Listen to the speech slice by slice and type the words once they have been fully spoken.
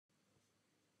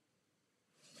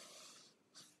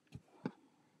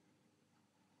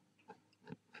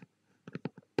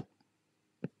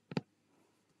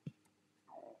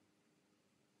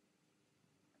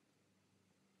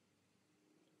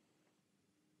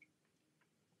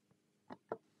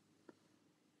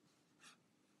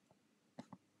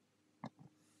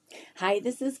Hi,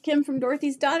 this is Kim from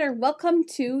Dorothy's Daughter. Welcome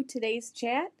to today's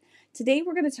chat. Today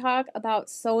we're going to talk about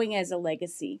sewing as a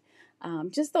legacy.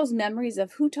 Just those memories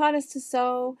of who taught us to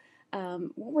sew.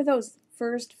 What were those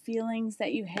first feelings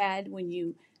that you had when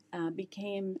you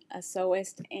became a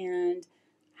sewist, and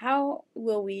how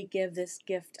will we give this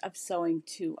gift of sewing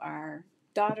to our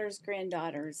daughters,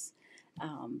 granddaughters?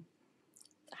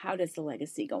 How does the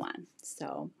legacy go on?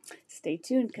 So stay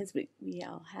tuned because we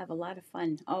all have a lot of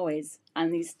fun always on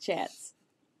these chats.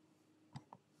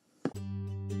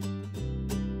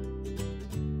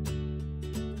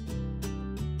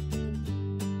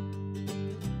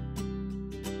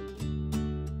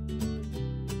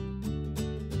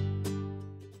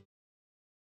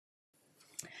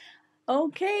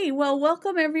 Okay, well,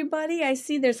 welcome everybody. I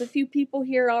see there's a few people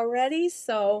here already,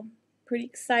 so pretty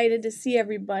excited to see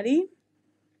everybody.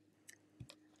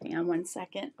 Hang on one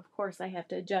second. Of course, I have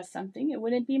to adjust something. It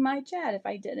wouldn't be my chat if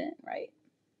I didn't, right?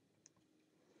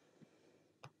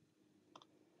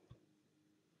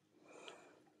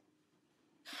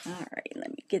 All right, let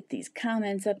me get these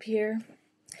comments up here.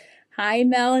 Hi,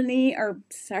 Melanie, or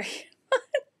sorry,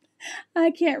 I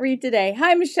can't read today.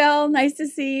 Hi, Michelle, nice to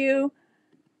see you.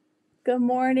 Good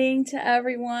morning to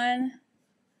everyone.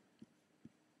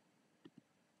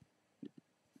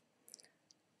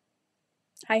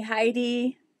 Hi,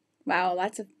 Heidi. Wow,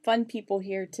 lots of fun people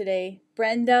here today.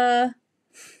 Brenda.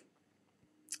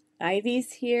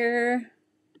 Ivy's here.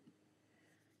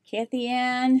 Kathy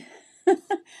Ann.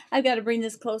 I've got to bring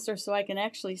this closer so I can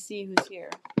actually see who's here.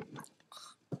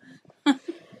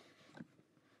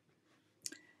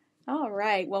 All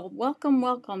right. Well, welcome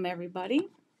everybody.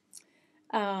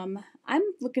 I'm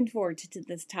looking forward to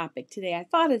this topic today. I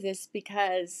thought of this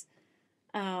because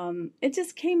it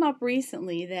just came up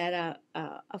recently that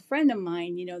a friend of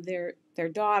mine, you know, their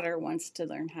daughter wants to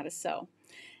learn how to sew,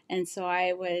 and so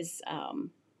I was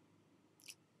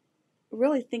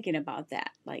really thinking about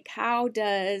that. Like, how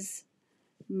does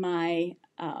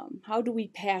how do we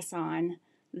pass on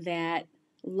that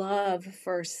love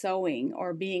for sewing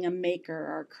or being a maker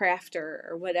or crafter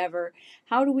or whatever?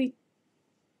 How do we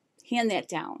hand that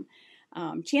down?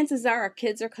 Chances are our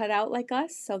kids are cut out like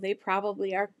us, so they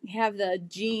probably have the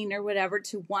gene or whatever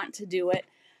to want to do it.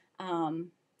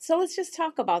 So let's just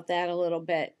talk about that a little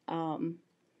bit. And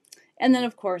then,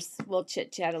 of course, we'll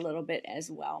chit-chat a little bit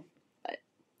as well.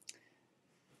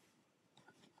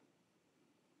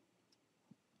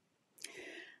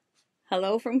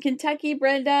 Hello from Kentucky,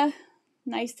 Brenda.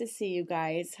 Nice to see you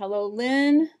guys. Hello,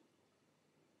 Lynn.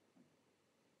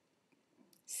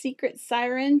 Secret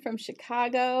Siren from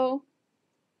Chicago.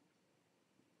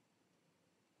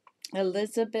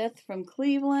 Elizabeth from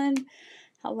Cleveland.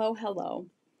 Hello, hello.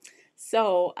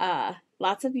 So,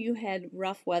 lots of you had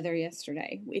rough weather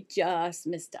yesterday. It just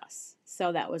missed us.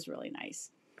 So that was really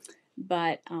nice.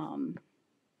 But,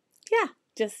 yeah,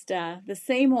 just the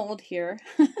same old here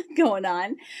going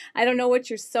on. I don't know what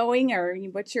you're sewing or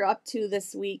what you're up to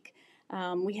this week.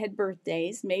 We had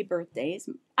birthdays, May birthdays.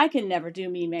 I can never do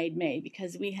me made May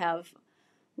because we have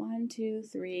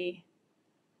 3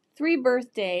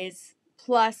 birthdays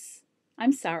plus,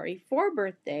 I'm sorry, 4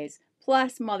 birthdays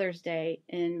plus Mother's Day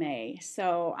in May.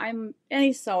 So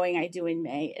any sewing I do in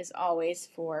May is always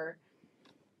for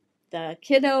the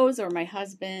kiddos or my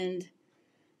husband,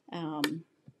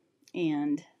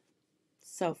 and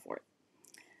so forth.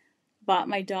 Bought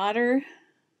my daughter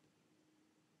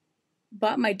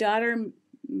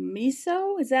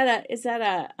miso. Is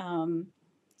that a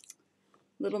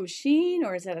little machine,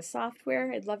 or is that a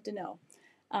software? I'd love to know.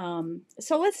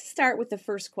 So let's start with the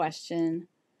first question.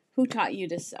 Who taught you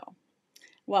to sew?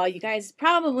 Well, you guys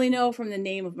probably know from the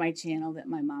name of my channel that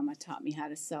my mama taught me how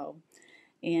to sew.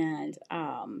 And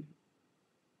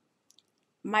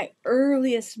my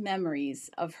earliest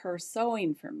memories of her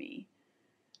sewing for me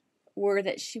were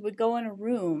that she would go in a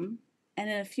room and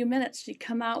in a few minutes she'd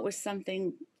come out with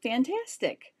something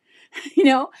fantastic. You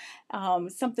know,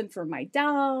 something for my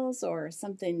dolls or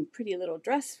something pretty little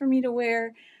dress for me to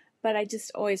wear. But I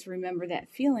just always remember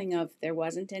that feeling of there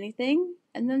wasn't anything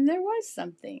and then there was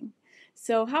something.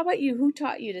 So how about you? Who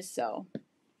taught you to sew?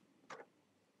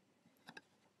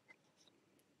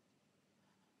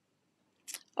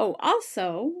 Oh,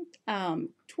 also,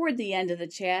 toward the end of the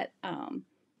chat,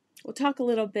 we'll talk a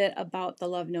little bit about the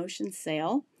Love Notion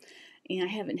sale. And I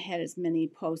haven't had as many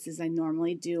posts as I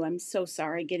normally do. I'm so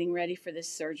sorry. Getting ready for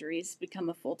this surgery has become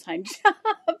a full-time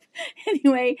job.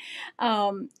 Anyway,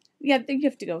 you have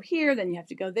to go here, then you have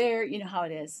to go there. You know how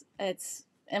it is.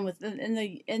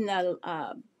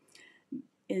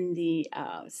 In the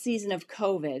season of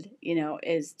COVID, you know,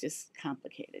 is just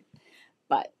complicated.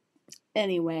 But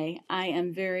anyway, I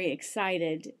am very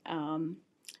excited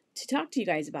to talk to you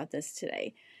guys about this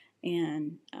today.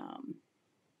 And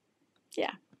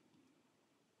yeah.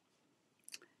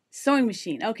 Sewing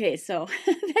machine. Okay, so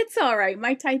that's all right.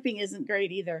 My typing isn't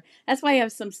great either. That's why I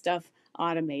have some stuff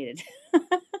automated.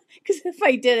 Because if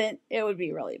I didn't, it would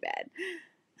be really bad.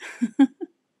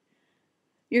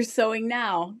 You're sewing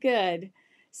now. Good.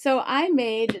 So I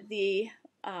made the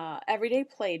everyday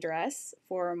play dress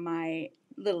for my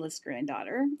littlest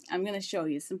granddaughter. I'm going to show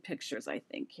you some pictures, I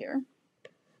think, here.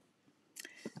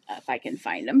 If I can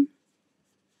find them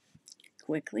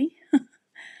quickly.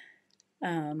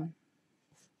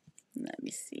 Let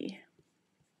me see.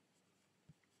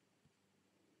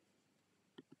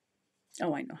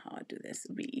 Oh, I know how I'll do this.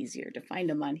 It'll be easier to find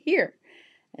them on here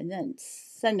and then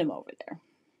send them over there.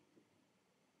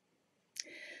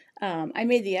 I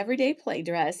made the everyday play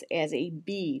dress as a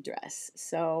bee dress.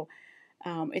 So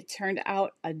it turned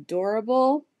out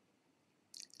adorable.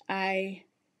 I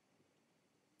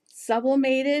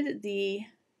sublimated the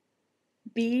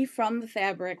bee from the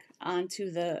fabric onto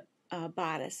the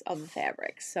bodice of the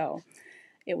fabric. So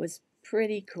it was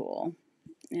pretty cool.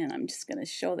 And I'm just going to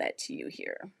show that to you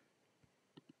here.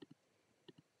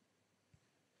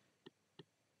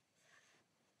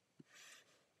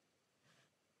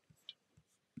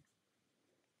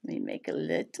 Let me make it a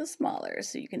little smaller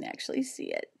so you can actually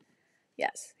see it.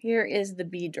 Yes, here is the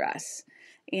bee dress.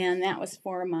 And that was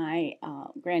for my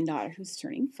granddaughter who's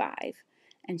turning 5.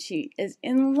 And she is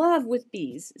in love with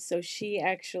bees. So she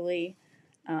actually,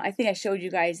 I think I showed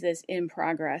you guys this in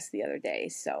progress the other day.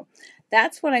 So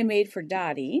that's what I made for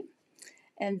Dottie.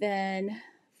 And then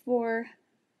for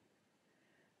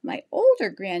my older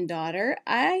granddaughter,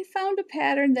 I found a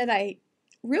pattern that I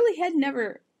really had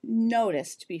never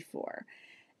noticed before.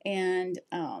 And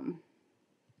hang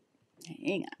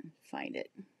on, find it.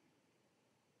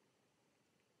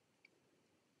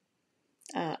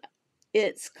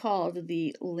 It's called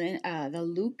the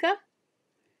Luca,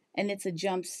 and it's a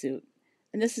jumpsuit.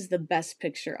 And this is the best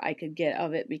picture I could get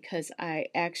of it because I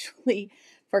actually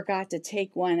forgot to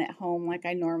take one at home like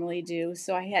I normally do.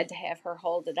 So I had to have her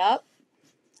hold it up.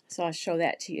 So I'll show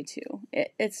that to you too.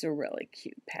 It's a really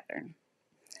cute pattern.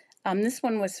 This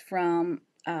one was from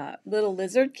Little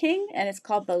Lizard King, and it's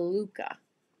called the Luca.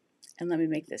 And let me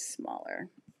make this smaller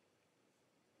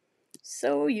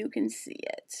so you can see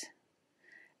it.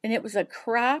 And it was a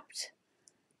cropped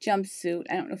jumpsuit.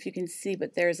 I don't know if you can see,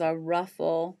 but there's a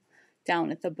ruffle down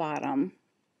at the bottom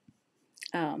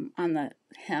on the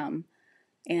hem.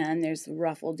 And there's a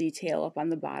ruffle detail up on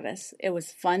the bodice. It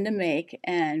was fun to make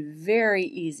and very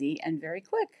easy and very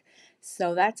quick.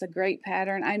 So that's a great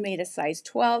pattern. I made a size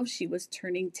 12. She was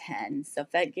turning 10. So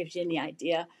if that gives you any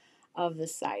idea of the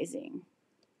sizing.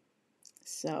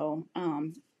 So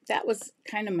that was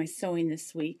kind of my sewing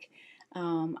this week.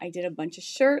 I did a bunch of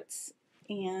shirts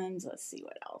and let's see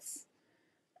what else.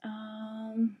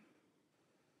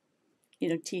 You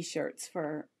know, t-shirts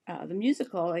for the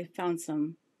musical. I found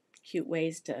some cute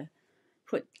ways to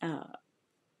put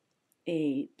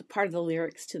a part of the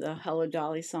lyrics to the Hello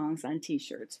Dolly songs on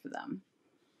t-shirts for them.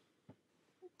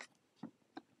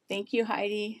 Thank you,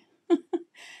 Heidi.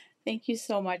 Thank you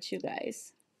so much, you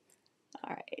guys.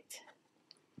 All right.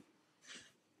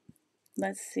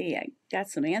 Let's see. I got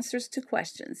some answers to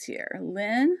questions here.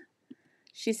 Lynn,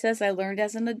 she says, I learned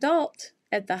as an adult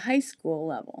at the high school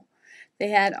level. They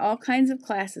had all kinds of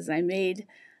classes. I made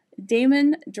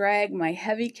Damon drag my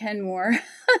heavy Kenmore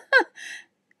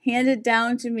handed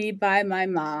down to me by my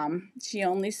mom. She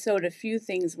only sewed a few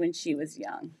things when she was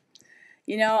young.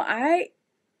 You know, I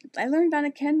learned on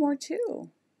a Kenmore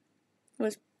too.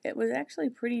 It was actually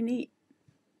pretty neat.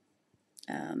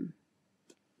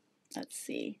 Let's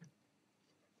see.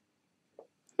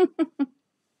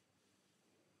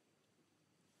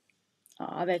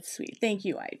 Oh, that's sweet. Thank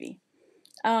you, Ivy.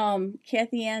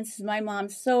 Kathy Ann says, my mom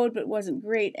sewed but wasn't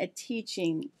great at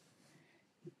teaching.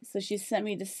 So she sent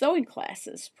me to sewing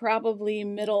classes, probably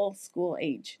middle school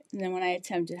age. And then when I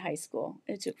attempted high school,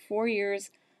 it took 4 years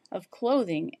of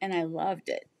clothing and I loved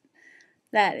it.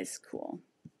 That is cool.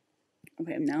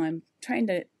 Okay, now I'm trying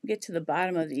to get to the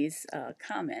bottom of these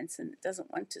comments and it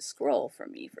doesn't want to scroll for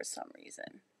me for some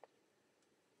reason.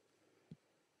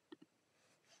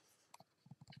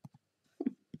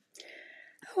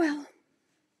 Oh well.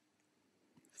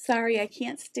 Sorry, I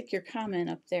can't stick your comment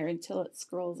up there until it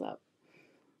scrolls up.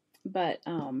 But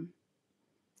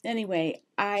anyway,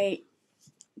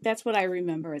 that's what I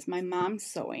remember is my mom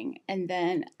sewing. And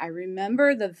then I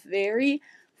remember the very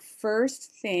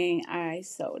first thing I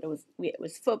sewed. It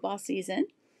was football season.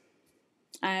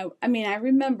 I mean, I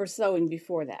remember sewing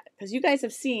before that because you guys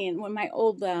have seen when my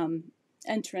old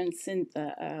entrance in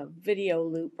the video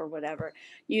loop or whatever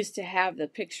used to have the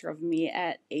picture of me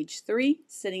at age 3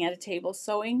 sitting at a table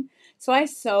sewing. So I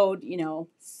sewed,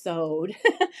 sewed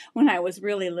when I was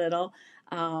really little.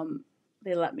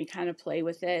 They let me kind of play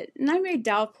with it. And I made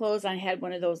doll clothes. I had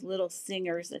one of those little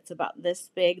singers that's about this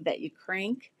big that you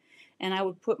crank. And I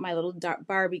would put my little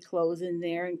Barbie clothes in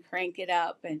there and crank it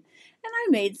up. And I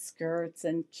made skirts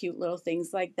and cute little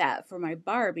things like that for my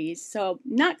Barbies. So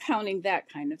not counting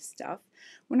that kind of stuff.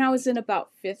 When I was in about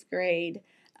 5th grade,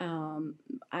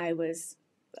 I was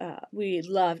we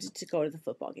loved to go to the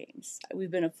football games. We've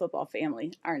been a football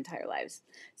family our entire lives.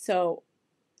 So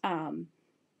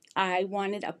I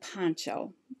wanted a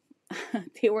poncho.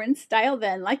 They were in style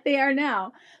then, like they are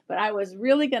now, but I was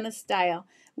really gonna style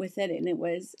with it, and it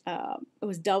was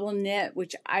double knit,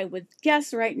 which I would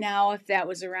guess right now, if that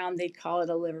was around, they'd call it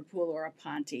a Liverpool or a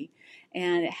Ponte,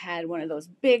 and it had one of those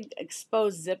big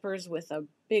exposed zippers with a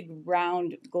big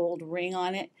round gold ring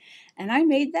on it, and I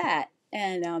made that,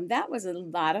 and that was a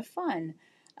lot of fun.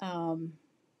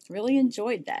 Really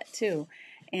enjoyed that too,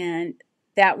 and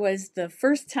that was the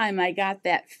first time I got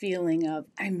that feeling of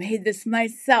I made this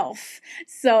myself.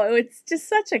 So it's just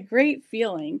such a great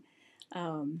feeling.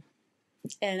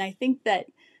 And I think that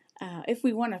if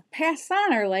we want to pass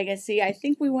on our legacy, I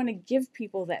think we want to give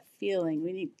people that feeling.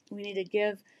 We need to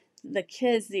give the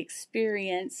kids the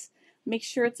experience. Make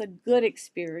sure it's a good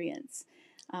experience.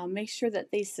 Make sure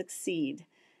that they succeed,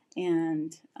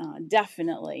 and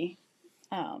definitely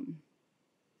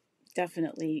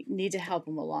need to help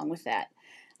them along with that.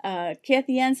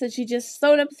 Kathy Ann said she just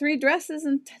sewed up 3 dresses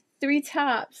and 3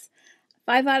 tops.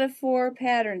 5 out of 4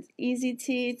 patterns. Easy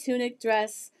tee, tunic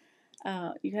dress.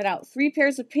 You cut out 3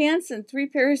 pairs of pants and 3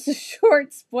 pairs of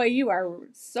shorts. Boy, you are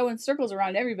sewing circles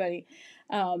around everybody.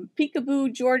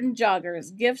 Peekaboo Jordan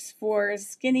joggers. Gifts for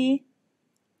skinny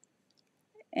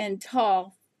and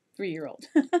tall 3-year-old.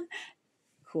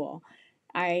 Cool.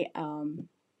 I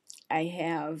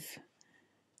have,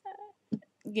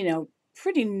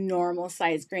 pretty normal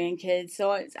sized grandkids,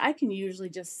 so I can usually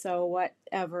just sew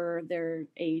whatever their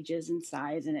age is and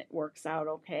size, and it works out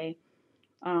okay.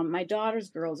 My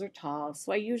daughter's girls are tall,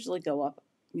 so I usually go up,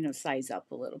 size up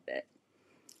a little bit.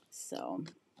 So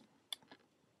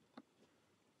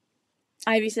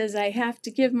Ivy says, I have to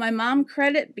give my mom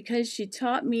credit because she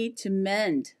taught me to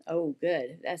mend. Oh,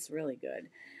 good. That's really good.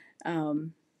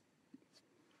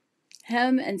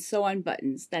 Hem and sew on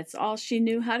buttons. That's all she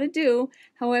knew how to do.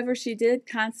 However, she did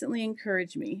constantly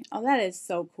encourage me. Oh, that is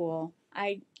so cool.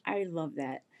 I love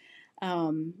that.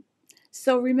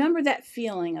 So remember that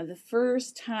feeling of the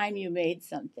first time you made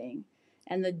something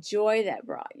and the joy that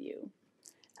brought you.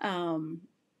 I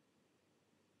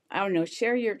don't know,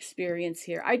 share your experience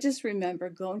here. I just remember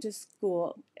going to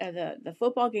school. The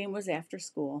football game was after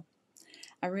school.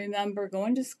 I remember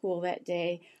going to school that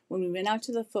day when we went out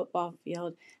to the football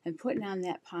field and putting on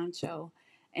that poncho,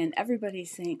 and everybody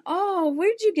saying, oh,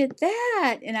 where'd you get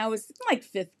that? And I was like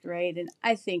 5th grade, and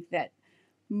I think that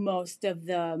most of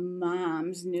the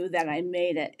moms knew that I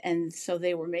made it, and so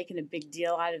they were making a big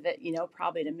deal out of it,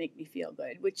 probably to make me feel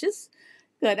good, which is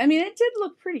good. I mean, it did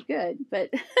look pretty good,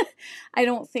 but I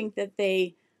don't think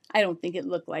it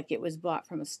looked like it was bought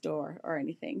from a store or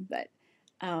anything, but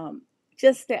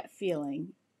just that feeling.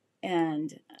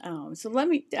 And so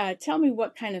tell me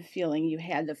what kind of feeling you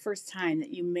had the first time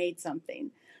that you made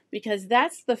something, because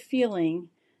that's the feeling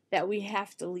that we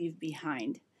have to leave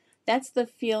behind. That's the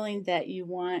feeling that you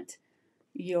want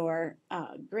your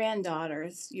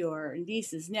granddaughters, your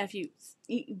nieces, nephews,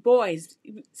 boys,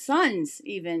 sons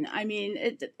even. I mean,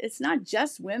 it's not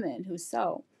just women who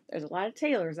sew. There's a lot of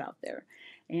tailors out there,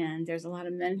 and there's a lot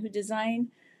of men who design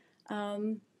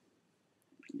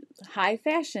high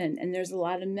fashion, and there's a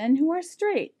lot of men who are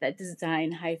straight that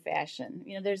design high fashion.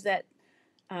 There's that,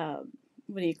 what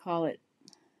do you call it?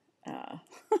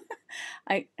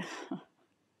 I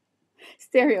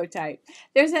stereotype.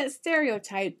 There's that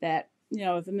stereotype that,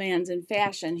 if a man's in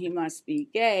fashion, he must be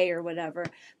gay or whatever.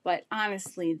 But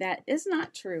honestly, that is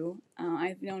not true.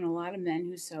 I've known a lot of men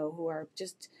who sew who are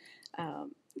just,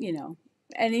 and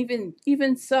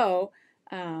even so,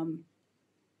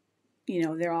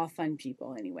 they're all fun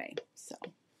people anyway. So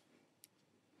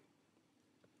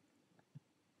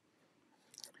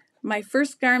my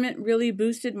first garment really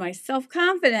boosted my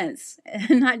self-confidence,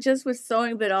 and not just with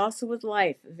sewing, but also with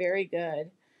life. Very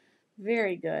good.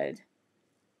 Very good.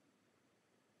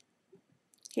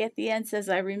 Kathy Ann says,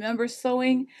 I remember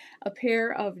sewing a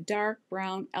pair of dark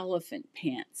brown elephant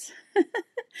pants.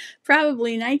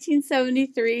 Probably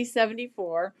 1973,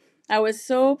 74. I was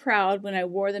so proud when I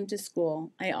wore them to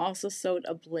school. I also sewed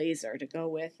a blazer to go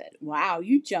with it. Wow,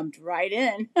 you jumped right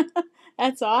in.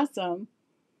 That's awesome.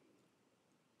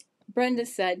 Brenda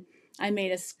said, I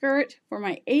made a skirt for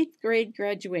my 8th grade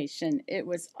graduation. It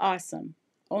was awesome.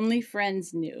 Only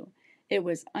friends knew. It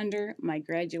was under my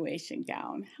graduation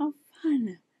gown. How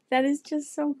fun. That is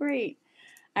just so great.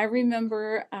 I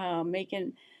remember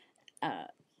making uh,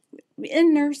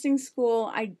 in nursing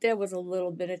school, there was a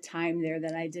little bit of time there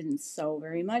that I didn't sew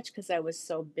very much because I was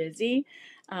so busy.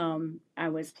 I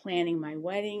was planning my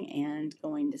wedding and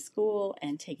going to school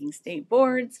and taking state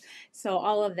boards, so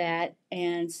all of that,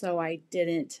 and so I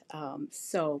didn't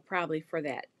sew probably for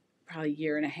that probably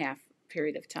year and a half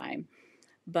period of time.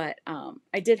 But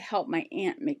I did help my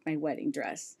aunt make my wedding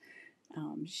dress.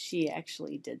 She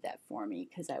actually did that for me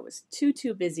because I was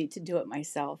too busy to do it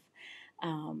myself.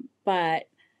 But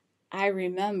I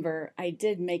remember I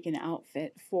did make an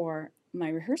outfit for my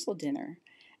rehearsal dinner.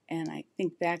 And I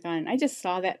think back on, I just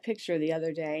saw that picture the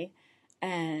other day.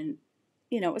 And,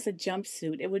 it was a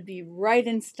jumpsuit. It would be right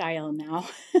in style now,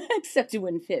 except it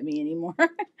wouldn't fit me anymore.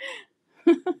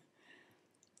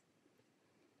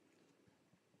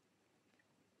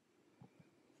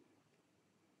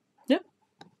 Yep.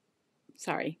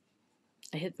 Sorry,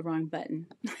 I hit the wrong button.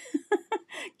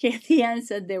 Kathy Ann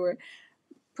said there were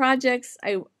projects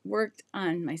I worked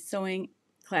on my sewing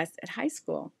class at high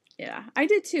school. Yeah, I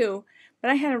did too, but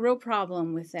I had a real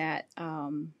problem with that.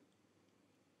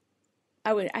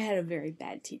 I had a very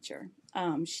bad teacher.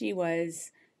 She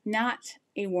was not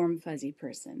a warm fuzzy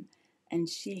person, and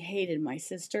she hated my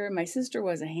sister. My sister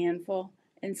was a handful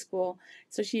in school,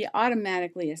 so she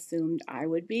automatically assumed I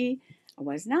would be. I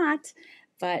was not,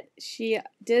 but she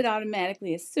did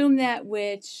automatically assume that,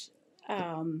 which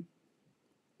um,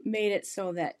 made it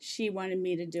so that she wanted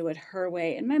me to do it her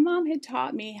way. And my mom had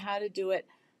taught me how to do it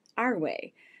our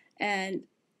way. And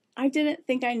I didn't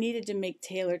think I needed to make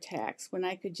tailor tacks when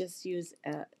I could just use,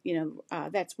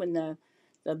 that's when the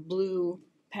blue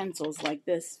pencils like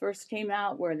this first came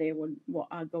out, where they would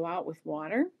go out with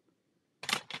water.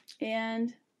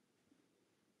 And,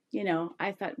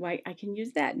 I thought, why, I can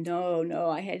use that. No,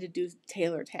 I had to do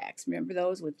tailor tacks. Remember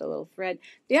those with the little thread?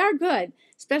 They are good,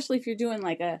 especially if you're doing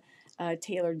like a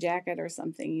tailored jacket or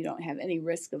something. You don't have any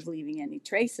risk of leaving any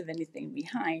trace of anything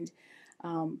behind.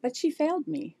 But she failed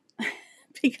me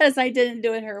because I didn't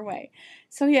do it her way.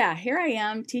 So yeah, here I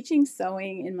am teaching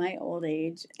sewing in my old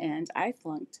age, and I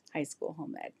flunked high school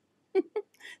home ec.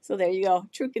 So there you go,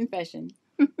 true confession.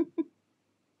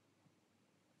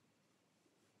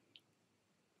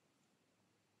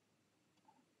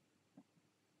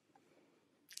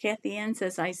 Kathy Ann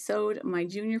says, I sewed my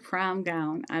junior prom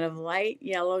gown out of light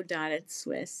yellow dotted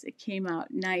Swiss. It came out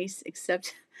nice,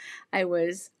 except I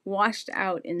was washed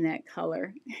out in that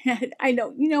color. I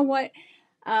know, you know what?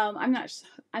 I'm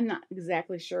not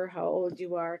exactly sure how old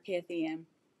you are, Kathy Ann,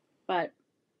 but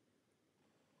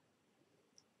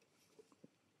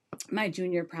my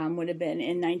junior prom would have been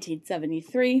in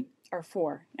 1973 or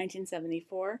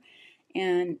 1974.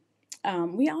 And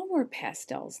we all wore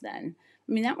pastels then.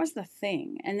 I mean, that was the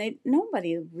thing. And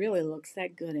nobody really looks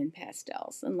that good in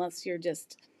pastels unless you're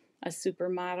just a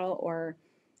supermodel or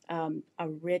a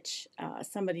rich,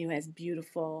 somebody who has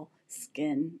beautiful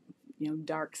skin,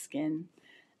 dark skin.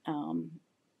 Um,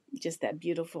 just that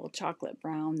beautiful chocolate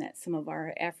brown that some of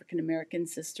our African American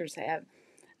sisters have.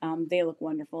 They look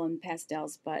wonderful in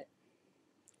pastels, but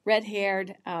red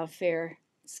haired, fair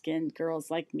skinned girls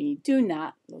like me do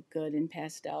not look good in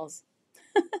pastels.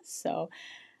 So,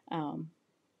 um,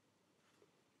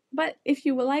 but if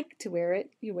you would like to wear it,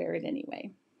 you wear it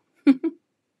anyway.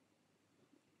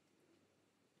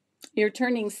 You're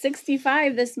turning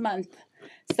 65 this month.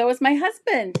 So is my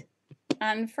husband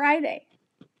on Friday.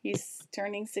 He's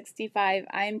turning 65.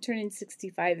 I'm turning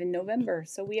 65 in November.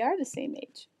 So we are the same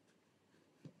age.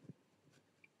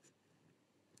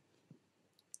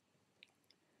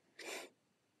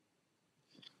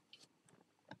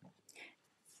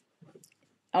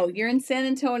 Oh, you're in San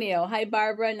Antonio. Hi,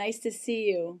 Barbara. Nice to see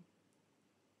you.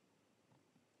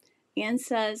 Anne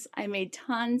says, I made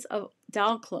tons of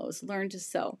doll clothes, to learn to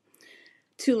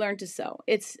sew.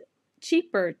 It's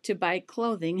cheaper to buy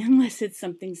clothing unless it's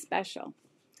something special.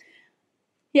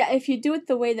 Yeah, if you do it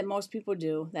the way that most people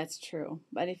do, that's true.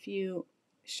 But if you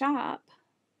shop,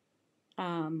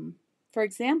 for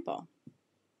example,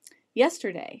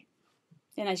 yesterday,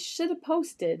 and I should have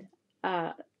posted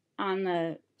on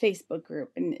the Facebook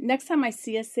group, and next time I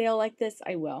see a sale like this,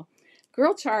 I will.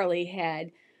 Girl Charlie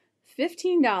had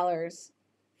 $15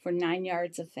 for 9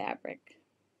 yards of fabric.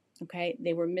 Okay,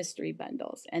 they were mystery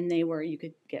bundles, and they were, you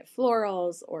could get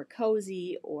florals or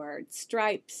cozy or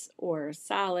stripes or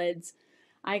solids.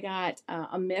 I got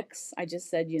a mix. I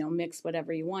just said, mix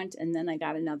whatever you want, and then I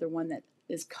got another one that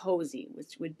is cozy,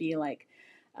 which would be like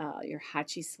your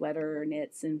Hachi sweater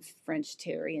knits and French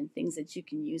terry and things that you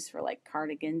can use for like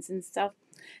cardigans and stuff.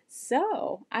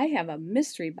 So I have a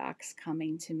mystery box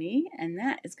coming to me, and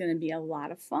that is going to be a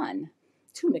lot of fun.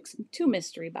 Two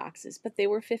mystery boxes, but they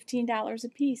were $15 a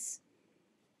piece.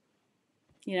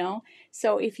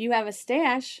 So if you have a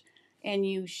stash and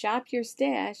you shop your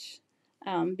stash,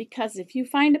 because if you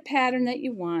find a pattern that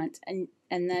you want and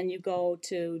then you go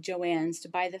to Joann's to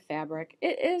buy the fabric,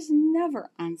 it is never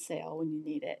on sale when you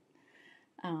need it.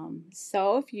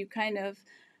 So if you kind of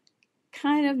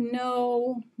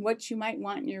know what you might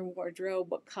want in your wardrobe,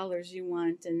 what colors you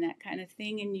want, and that kind of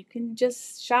thing, and you can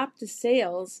just shop the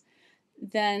sales,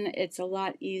 then it's a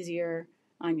lot easier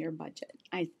on your budget.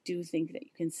 I do think that you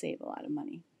can save a lot of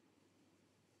money.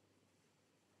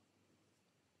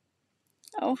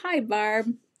 Oh, hi,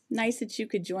 Barb. Nice that you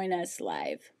could join us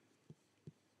live.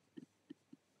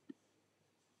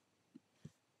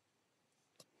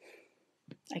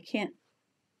 I can't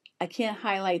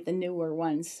highlight the newer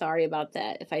ones. Sorry about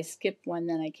that. If I skip one,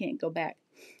 then I can't go back.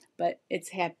 But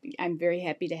I'm very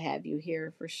happy to have you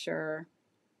here for sure.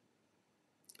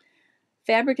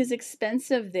 Fabric is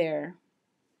expensive there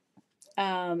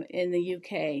in the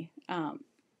UK.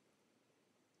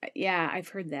 Yeah, I've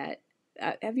heard that.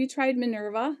 Have you tried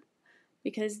Minerva?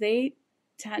 Because they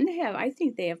tend to have, I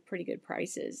think they have pretty good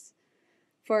prices.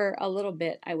 For a little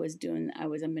bit, I was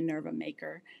a Minerva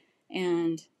maker,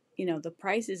 and the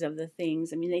prices of the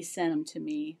things. I mean, they sent them to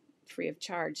me free of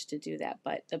charge to do that,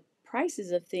 but the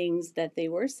prices of things that they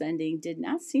were sending did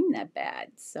not seem that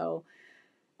bad. So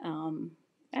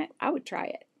I would try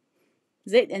it.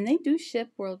 And they do ship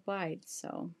worldwide,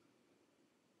 so.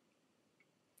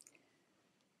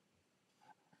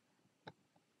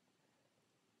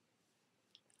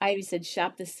 Ivy said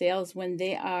shop the sales when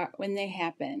they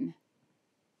happen.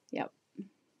 Yep.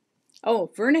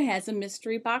 Oh, Verna has a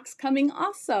mystery box coming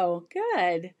also.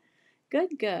 Good.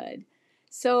 Good, good.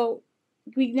 So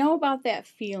we know about that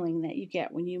feeling that you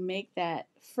get when you make that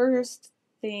first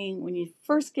thing, when you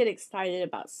first get excited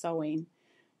about sewing,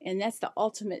 and that's the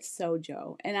ultimate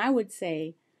sojo. And I would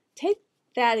say take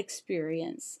that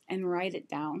experience and write it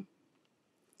down.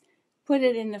 Put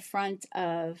it in the front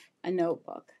of a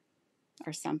notebook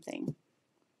or something.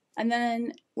 And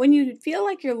then when you feel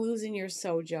like you're losing your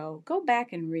sojo, go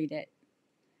back and read it.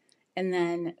 And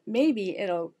then maybe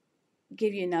it'll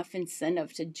give you enough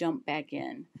incentive to jump back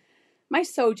in. My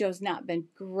sojo's not been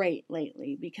great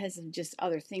lately because of just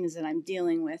other things that I'm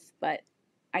dealing with, but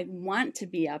I want to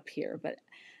be up here, but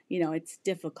it's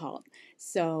difficult.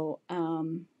 So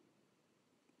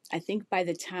I think by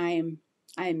the time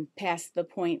I'm past the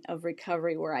point of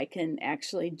recovery where I can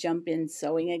actually jump in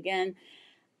sewing again,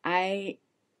 I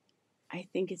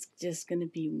think it's just going to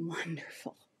be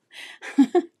wonderful.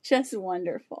 Just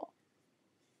wonderful.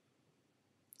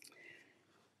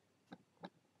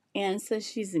 Anne says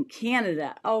she's in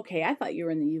Canada. Okay, I thought you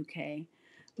were in the UK.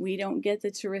 We don't get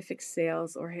the terrific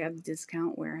sales or have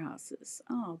discount warehouses.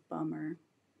 Oh, bummer.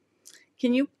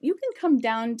 You can come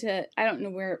down to, I don't know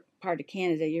where part of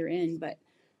Canada you're in, but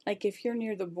like if you're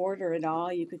near the border at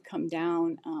all, you could come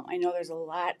down. I know there's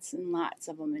lots and lots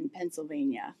of them in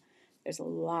Pennsylvania. There's a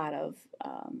lot of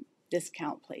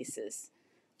discount places.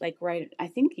 Like I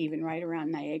think even right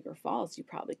around Niagara Falls, you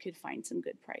probably could find some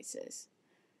good prices.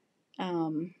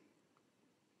 I'm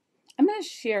going to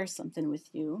share something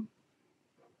with you.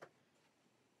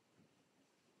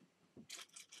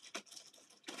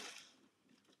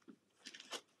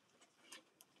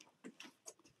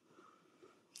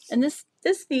 And this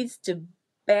needs to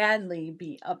badly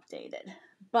be updated,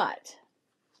 but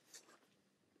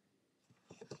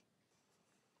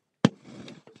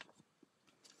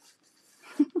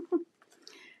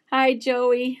hi,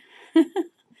 Joey.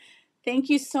 Thank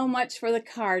you so much for the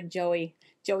card, Joey.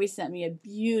 Joey sent me a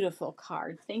beautiful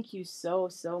card. Thank you so,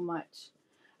 so much.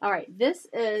 All right, this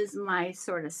is my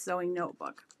sort of sewing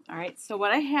notebook. All right, so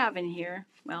what I have in here,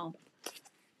 well,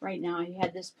 right now I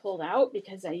had this pulled out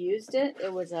because I used it.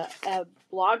 It was a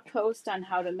blog post on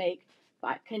how to make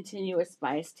continuous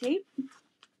bias tape.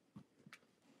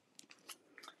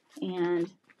 And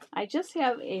I just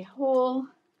have a whole,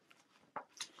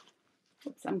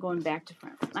 oops, I'm going back to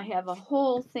front. I have a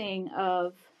whole thing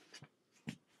of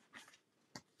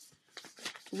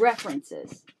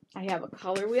references. I have a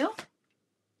color wheel.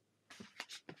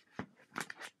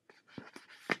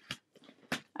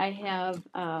 I have,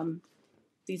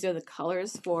 these are the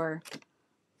colors for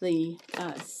the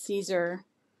Caesar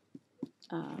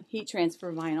heat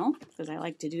transfer vinyl, because I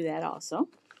like to do that also.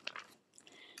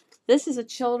 This is a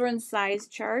children's size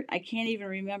chart. I can't even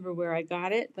remember where I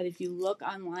got it, but if you look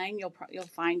online, you'll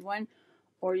find one,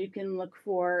 or you can look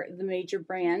for the major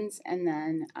brands and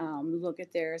then look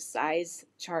at their size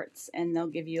charts, and they'll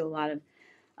give you a lot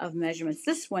of measurements.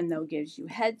 This one, though, gives you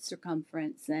head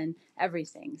circumference and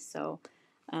everything, so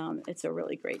it's a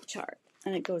really great chart.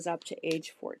 And it goes up to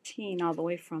age 14, all the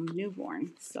way from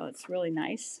newborn, so it's really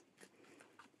nice.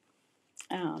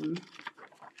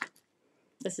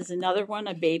 This is another one,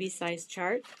 a baby size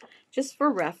chart. Just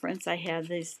for reference, I have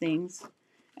these things,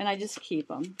 and I just keep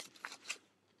them.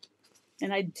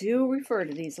 And I do refer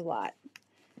to these a lot.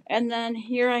 And then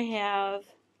here I have,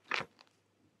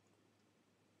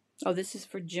 oh, this is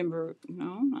for Gymboree.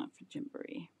 No, not for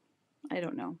Gymboree. I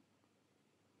don't know.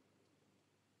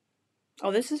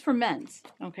 Oh, this is for men's.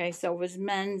 Okay, so it was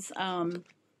men's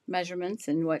measurements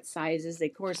and what sizes they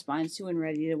correspond to and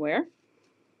ready to wear.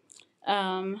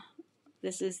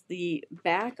 This is the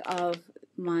back of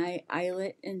my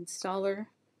eyelet installer,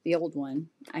 the old one.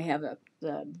 I have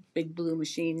the big blue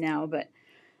machine now, but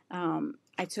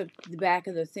I took the back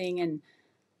of the thing and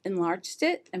enlarged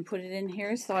it and put it in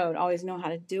here so I would always know how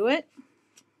to do it.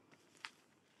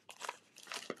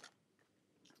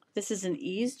 This is an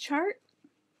ease chart,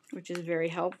 which is very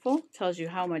helpful. Tells you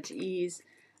how much ease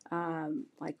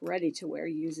like ready to wear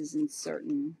uses in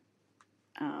certain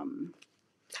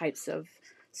types of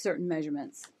certain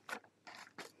measurements.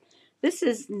 This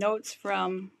is notes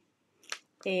from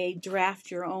a draft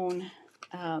your own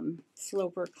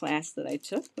sloper class that I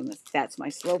took, and that's my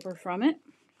sloper from it.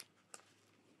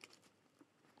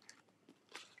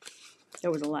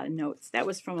 There was a lot of notes. That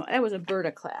was a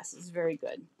Berta class. It's very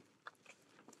good.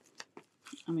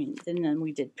 I mean, and then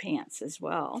we did pants as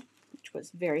well, which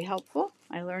was very helpful.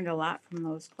 I learned a lot from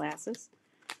those classes.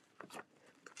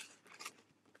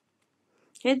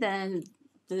 Okay, then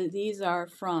these are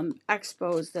from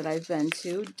expos that I've been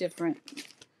to, different.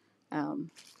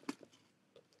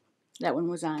 That one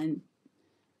was on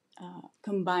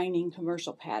combining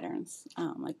commercial patterns,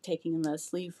 like taking the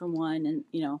sleeve from one and,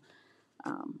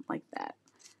 like that.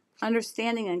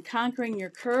 Understanding and conquering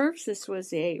your curves. This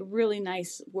was a really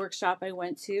nice workshop I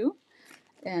went to,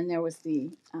 and there was the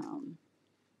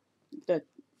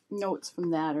notes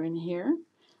from that are in here.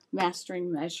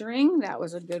 Mastering measuring. That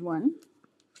was a good one.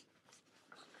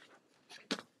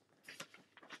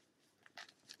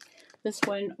 This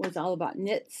one was all about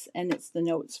knits, and it's the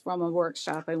notes from a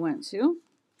workshop I went to.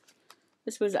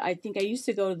 This was, I think I used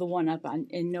to go to the one up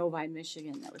in Novi,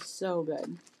 Michigan. That was so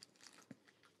good.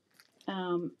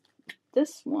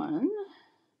 This one,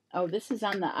 oh, this is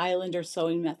on the Islander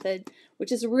sewing method,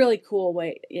 which is a really cool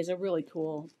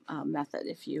method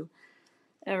if you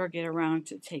ever get around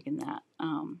to taking that.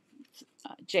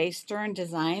 J. Stern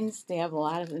Designs, they have a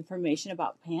lot of information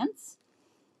about pants.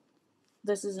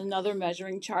 This is another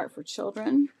measuring chart for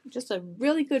children. Just a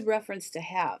really good reference to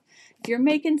have. If you're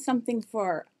making something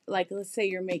for, like, let's say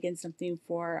you're making something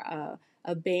for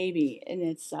a baby, and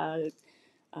it's a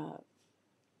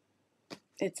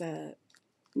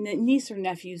niece or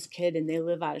nephew's kid, and they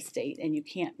live out of state, and you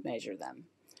can't measure them.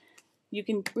 You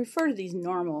can refer to these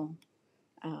normal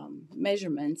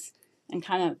measurements and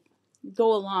kind of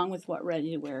go along with what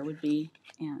ready to wear would be,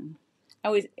 and I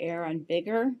always err on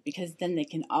bigger because then they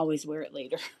can always wear it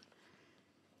later.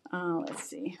 Let's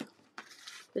see.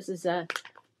 This is a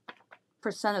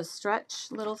percent of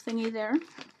stretch little thingy there.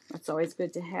 That's always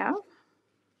good to have.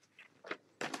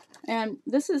 And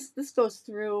this goes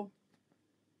through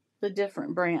the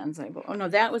different brands. Oh no,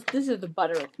 these are the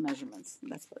Butterick measurements.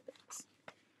 That's what it is.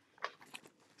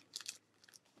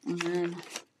 And then,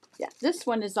 yeah, this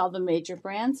one is all the major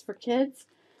brands for kids.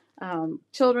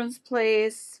 Children's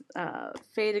Place,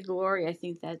 Faded Glory, I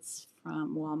think that's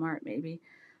from Walmart maybe.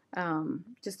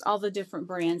 Just all the different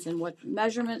brands and what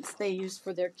measurements they use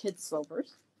for their kids'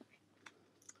 slopers.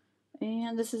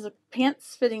 And this is a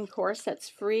pants fitting course that's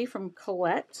free from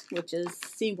Colette, which is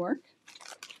Seamwork.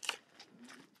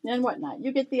 And whatnot.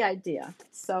 You get the idea.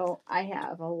 So I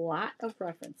have a lot of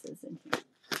references in here.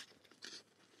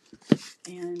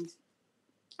 And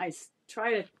I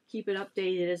try to keep it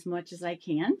updated as much as I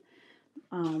can.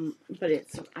 But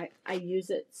I use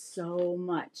it so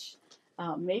much.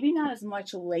 Maybe not as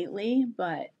much lately,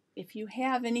 but if you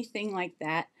have anything like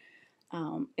that,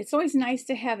 it's always nice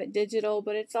to have it digital,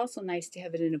 but it's also nice to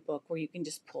have it in a book where you can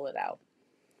just pull it out.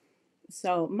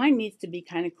 So mine needs to be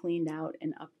kind of cleaned out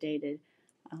and updated,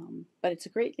 but it's a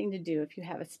great thing to do if you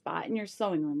have a spot in your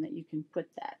sewing room that you can put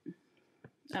that.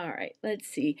 All right, let's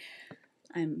see.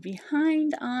 I'm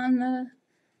behind on the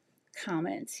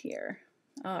comments here.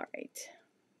 All right.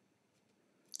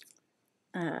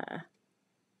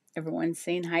 Everyone's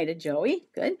saying hi to Joey.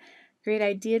 Good. Great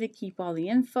idea to keep all the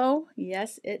info.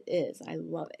 Yes, it is. I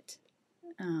love it.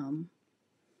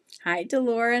 Hi,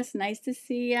 Dolores. Nice to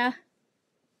see ya.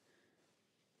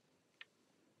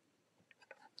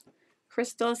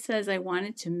 Crystal says, I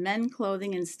wanted to mend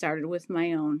clothing and started with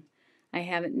my own. I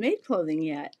haven't made clothing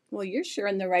yet. Well, you're sure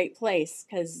in the right place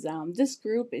because this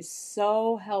group is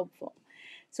so helpful.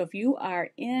 So if you are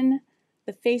in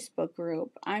the Facebook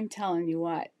group, I'm telling you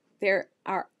what, there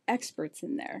are experts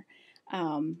in there.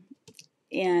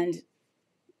 And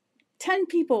 10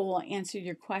 people will answer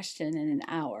your question in an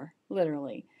hour,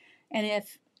 literally. And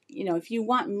if you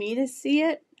want me to see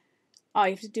it, all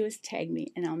you have to do is tag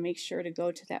me and I'll make sure to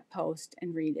go to that post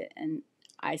and read it. And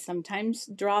I sometimes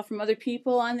draw from other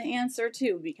people on the answer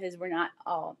too, because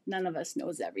none of us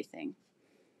knows everything.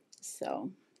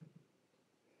 So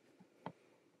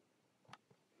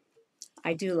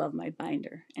I do love my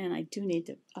binder and I do need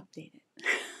to update it.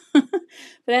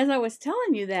 But as I was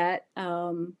telling you that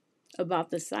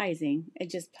about the sizing, it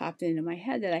just popped into my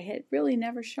head that I had really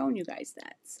never shown you guys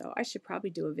that. So I should probably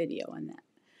do a video on that.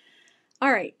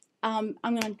 All right. I'm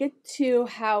going to get to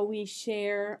how we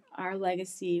share our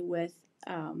legacy with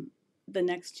the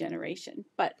next generation.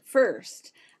 But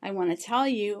first, I want to tell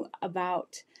you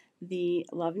about the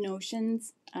Love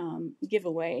Notions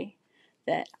giveaway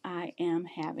that I am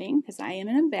having because I am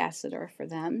an ambassador for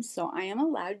them. So I am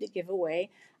allowed to give away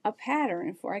a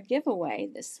pattern for a giveaway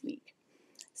this week.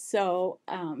 So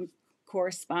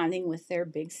corresponding with their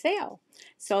big sale.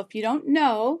 So if you don't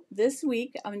know, this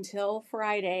week until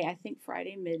Friday, I think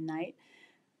Friday midnight,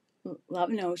 Love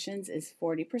Notions is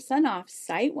 40% off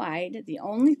site-wide. The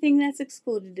only thing that's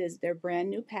excluded is their brand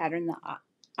new pattern, the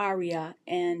aria,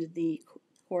 and the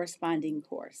corresponding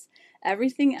course.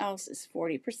 Everything else is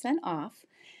 40% off.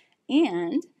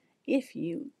 And if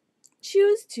you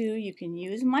choose to, you can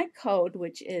use my code,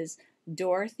 which is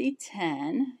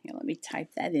Dorothy10. Here, let me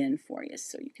type that in for you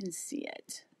so you can see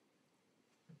it.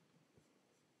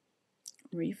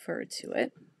 Refer to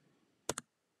it.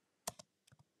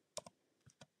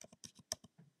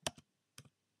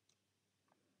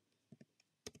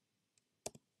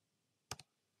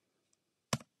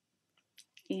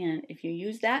 And if you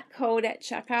use that code at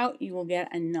checkout, you will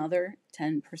get another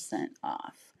 10%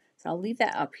 off. So I'll leave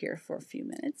that up here for a few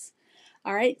minutes.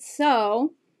 All right,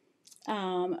 so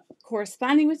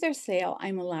corresponding with their sale,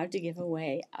 I'm allowed to give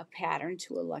away a pattern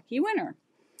to a lucky winner.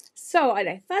 So what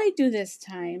I thought I'd do this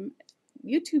time,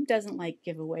 YouTube doesn't like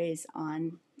giveaways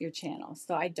on your channel,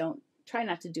 so I don't try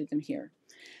not to do them here.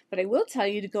 But I will tell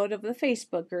you to go to the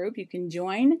Facebook group. You can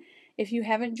join if you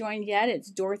haven't joined yet. It's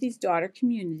Dorothy's Daughter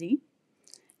Community.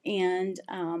 And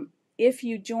if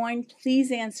you join,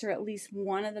 please answer at least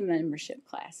one of the membership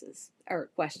classes or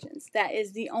questions. That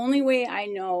is the only way I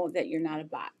know that you're not a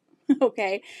bot,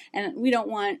 okay? And we don't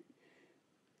want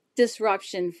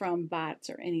disruption from bots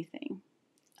or anything.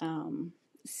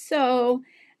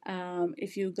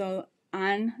 If you go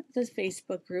on the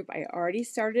Facebook group, I already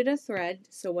started a thread.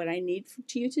 So what I need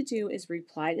you to do is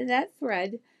reply to that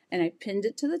thread, and I pinned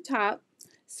it to the top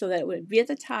so that it would be at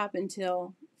the top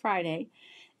until Friday.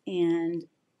 And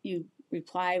you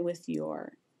reply with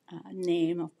your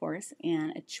name, of course,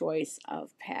 and a choice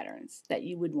of patterns that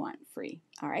you would want free.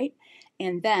 All right.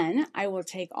 And then I will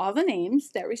take all the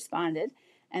names that responded,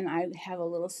 and I have a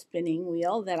little spinning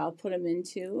wheel that I'll put them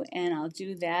into, and I'll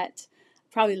do that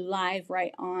probably live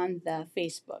right on the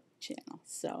Facebook channel.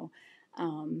 So,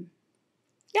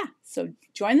 so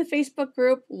join the Facebook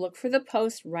group, look for the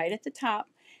post right at the top,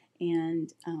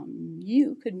 and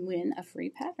you could win a free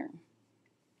pattern.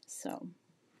 So,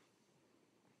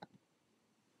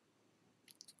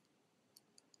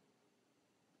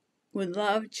 would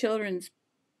love children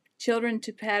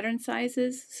to pattern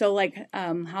sizes. So like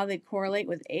how they correlate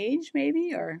with age,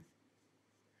 maybe, or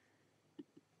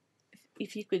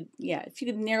if you could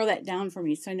narrow that down for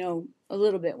me so I know a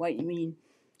little bit what you mean.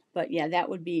 But yeah, that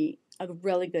would be a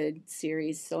really good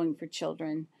series, Sewing for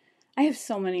Children. I have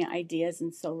so many ideas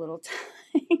in so little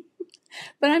time,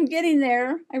 but I'm getting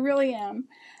there. I really am.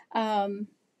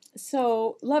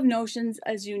 So Love Notions,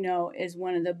 as you know, is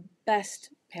one of the best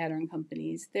pattern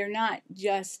companies. They're not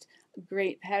just a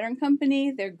great pattern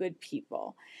company, they're good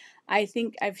people. I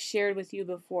think I've shared with you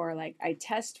before, like I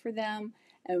test for them,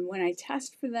 and when I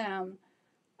test for them,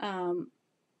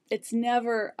 it's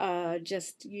never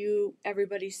just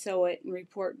everybody sew it and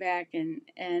report back and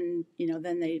then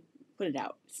they put it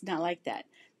out. It's not like that.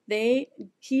 They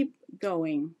keep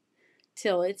going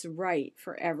till it's right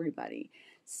for everybody.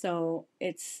 So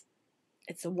it's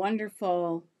a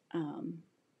wonderful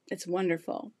it's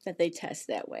wonderful that they test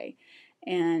that way.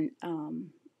 And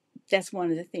that's one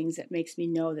of the things that makes me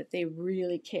know that they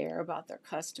really care about their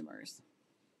customers.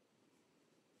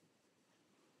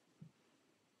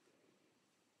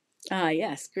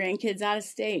 Yes, grandkids out of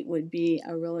state would be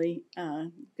a really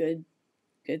good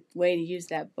way to use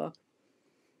that book.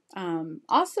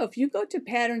 Also, if you go to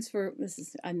Patterns for, this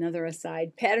is another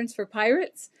aside, Patterns for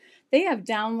Pirates, they have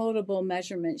downloadable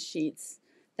measurement sheets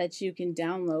that you can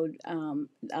download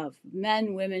of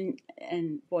men, women,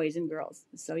 and boys and girls.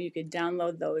 So you could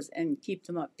download those and keep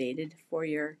them updated for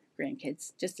your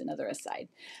grandkids. Just another aside.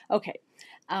 Okay.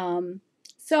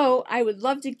 So I would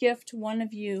love to gift one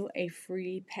of you a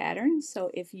free pattern.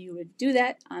 So if you would do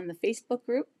that on the Facebook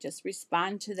group, just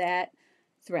respond to that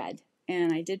thread.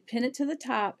 And I did pin it to the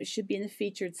top. It should be in the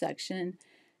featured section.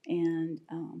 And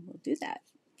we'll do that.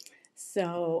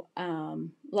 So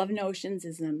Love Notions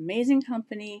is an amazing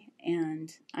company.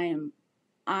 And I am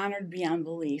honored beyond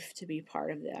belief to be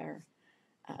part of their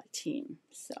team.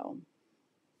 So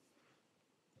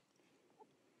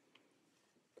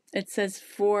it says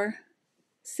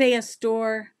say a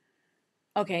store.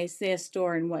 Okay, say a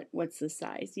store and what's the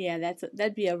size? Yeah,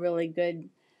 that'd be a really good.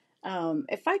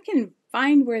 If I can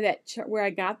find where I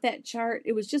got that chart,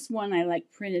 it was just one I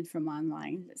like printed from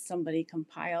online that somebody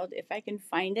compiled. If I can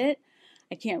find it,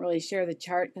 I can't really share the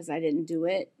chart because I didn't do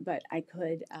it, but I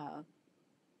could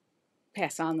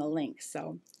pass on the link.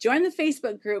 So join the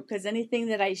Facebook group because anything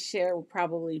that I share will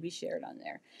probably be shared on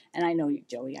there. And I know you,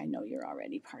 Joey, I know you're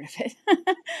already part of it.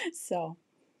 So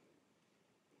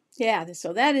yeah,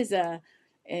 so that is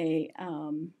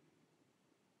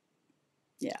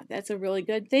yeah, that's a really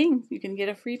good thing. You can get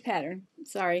a free pattern.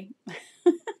 Sorry.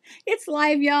 It's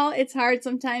live, y'all. It's hard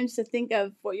sometimes to think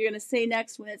of what you're going to say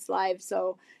next when it's live,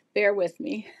 so bear with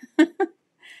me.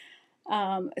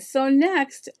 So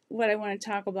next, what I want to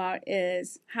talk about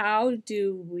is how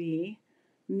do we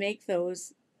make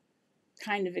those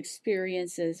kind of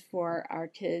experiences for our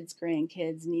kids,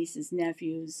 grandkids, nieces,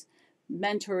 nephews,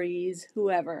 mentorees,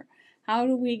 whoever. How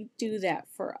do we do that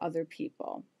for other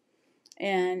people?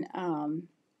 And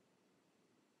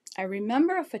I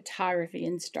remember a photography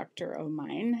instructor of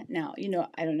mine. Now,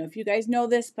 I don't know if you guys know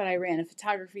this, but I ran a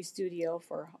photography studio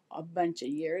for a bunch of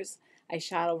years. I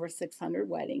shot over 600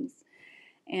 weddings.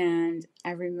 And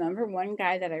I remember one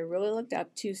guy that I really looked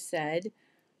up to said,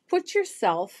 put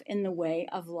yourself in the way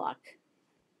of luck,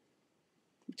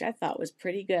 which I thought was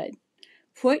pretty good.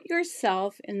 Put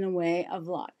yourself in the way of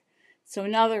luck. So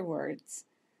in other words,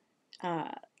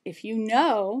 if you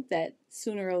know that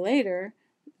sooner or later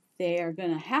they are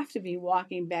going to have to be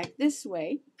walking back this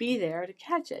way, be there to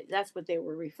catch it. That's what they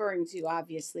were referring to,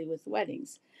 obviously, with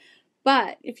weddings.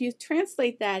 But if you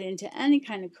translate that into any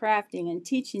kind of crafting and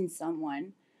teaching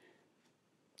someone,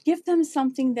 give them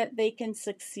something that they can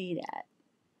succeed at.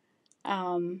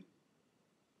 And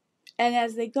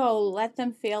as they go, let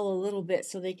them fail a little bit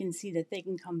so they can see that they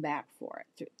can come back for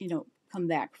it, come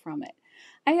back from it.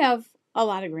 I have a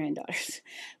lot of granddaughters,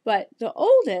 but the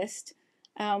oldest,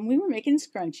 we were making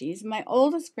scrunchies. My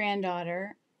oldest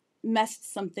granddaughter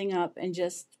messed something up and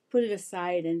just put it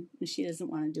aside, and she doesn't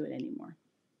want to do it anymore.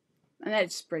 And that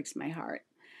just breaks my heart.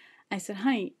 I said,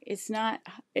 honey,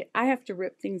 I have to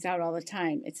rip things out all the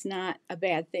time. It's not a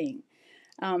bad thing.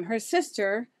 Her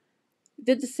sister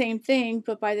did the same thing,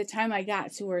 but by the time I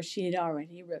got to her, she had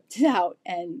already ripped it out.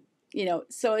 And,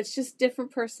 so it's just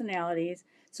different personalities.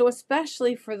 So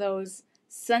especially for those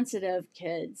sensitive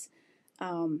kids,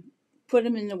 put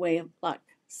them in the way of luck.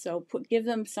 So give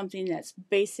them something that's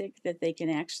basic that they can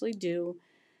actually do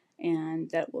and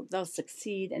that they'll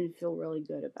succeed and feel really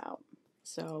good about.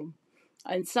 So,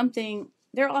 and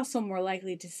they're also more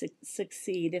likely to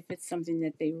succeed if it's something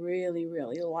that they really,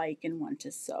 really like and want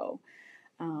to sew.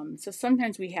 So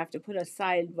sometimes we have to put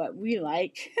aside what we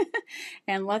like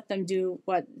and let them do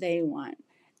what they want.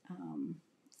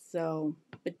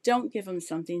 But don't give them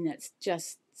something that's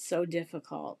just so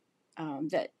difficult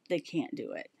that they can't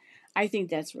do it. I think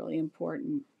that's really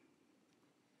important.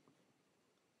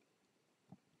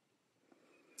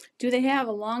 Do they have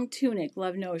a long tunic,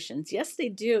 Love Notions? Yes, they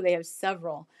do. They have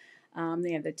several.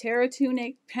 They have the Terra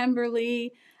tunic,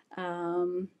 Pemberley,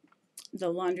 the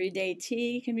Laundry Day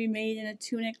tee can be made in a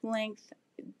tunic length.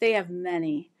 They have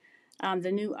many.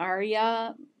 The new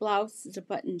Aria blouse is a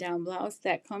button-down blouse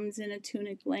that comes in a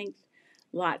tunic length.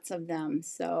 Lots of them.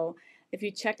 So if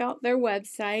you check out their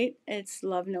website, it's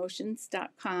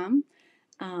lovenotions.com,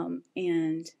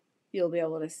 and you'll be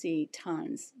able to see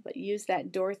tons. But use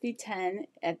that Dorothy 10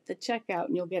 at the checkout,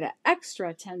 and you'll get an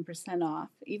extra 10% off.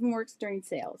 Even works during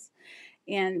sales.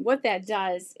 And what that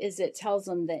does is it tells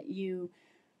them that you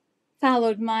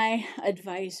followed my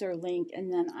advice or link,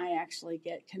 and then I actually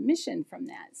get commission from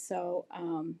that. So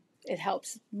it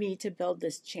helps me to build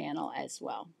this channel as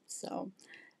well. So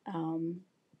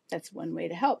that's one way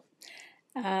to help.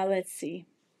 Let's see.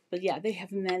 But yeah, they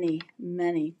have many,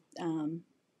 many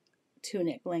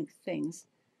tunic length things.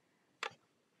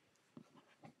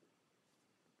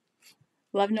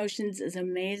 Love Notions is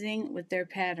amazing with their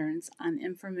patterns on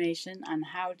information on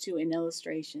how to and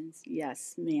illustrations.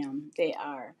 Yes, ma'am, they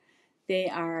are. They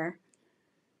are.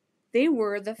 They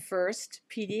were the first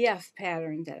PDF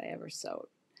pattern that I ever sewed.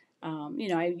 You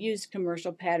know, I used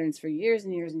commercial patterns for years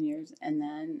and years and years, and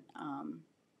then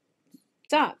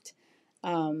stopped.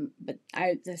 But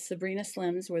the Sabrina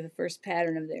Slims were the first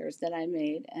pattern of theirs that I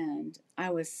made, and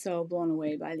I was so blown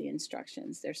away by the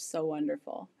instructions. They're so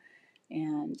wonderful,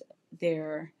 and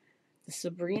they're the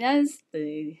Sabrinas,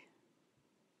 the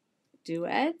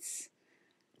duets.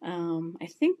 I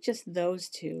think just those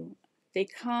two. They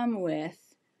come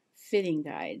with fitting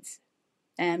guides,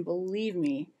 and believe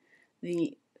me,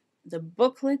 the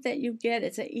booklet that you get,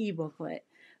 it's an e-booklet,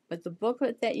 but the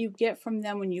booklet that you get from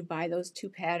them when you buy those two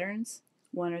patterns,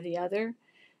 one or the other,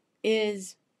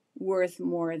 is worth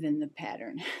more than the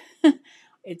pattern.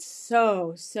 It's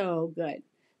so, so good.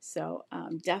 So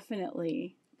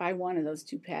definitely buy one of those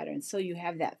two patterns so you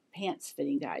have that pants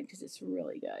fitting guide, because it's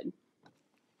really good.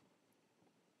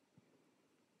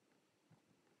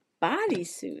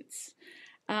 Bodysuits.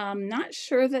 Not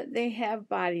sure that they have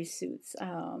bodysuits.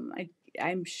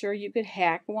 I'm sure you could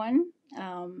hack one.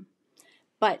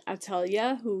 But I'll tell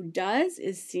you who does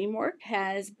is Seamwork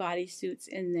has bodysuits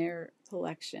in their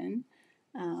collection.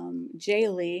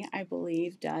 Charlee, I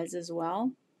believe, does as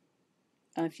well.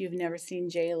 If you've never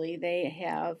seen Charlee,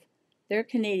 they're a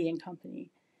Canadian company,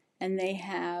 and they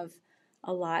have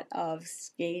a lot of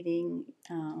skating,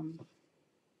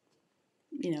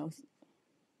 you know,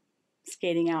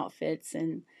 skating outfits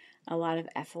and a lot of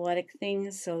athletic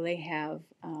things. So they have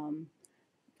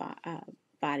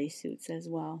bodysuits as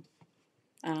well.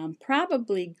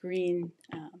 Probably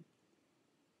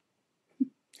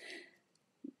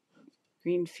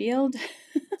Greenfield.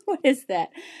 What is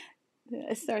that?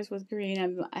 It starts with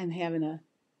green. I'm having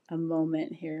a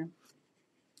moment here.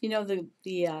 You know the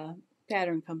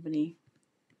pattern company.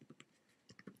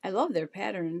 I love their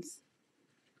patterns.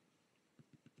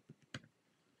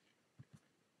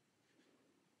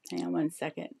 Hang on one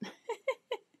second.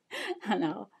 I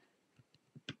know.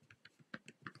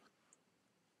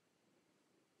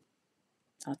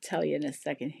 I'll tell you in a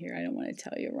second here. I don't want to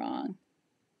tell you wrong.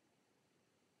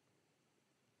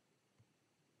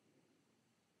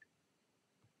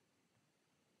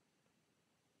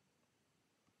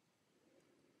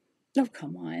 Oh,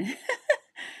 come on.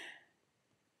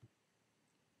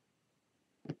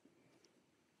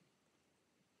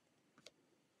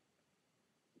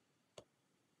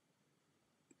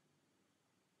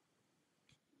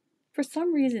 For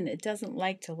some reason, it doesn't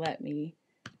like to let me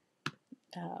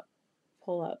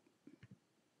pull up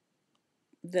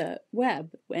the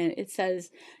web, and it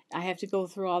says I have to go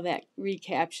through all that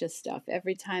reCAPTCHA stuff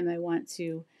every time I want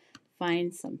to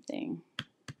find something.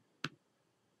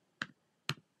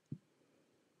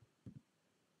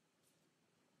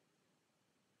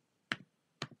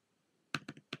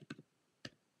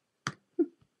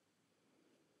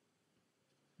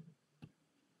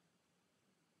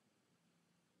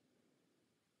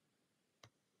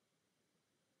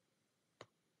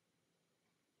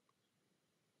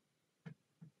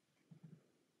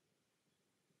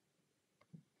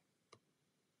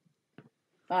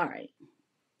 All right.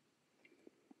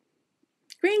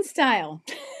 Green style.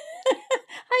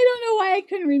 I don't know why I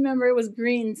couldn't remember. It was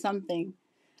green something.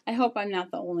 I hope I'm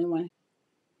not the only one.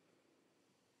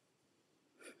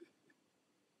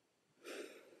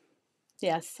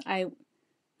 Yes,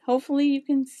 hopefully you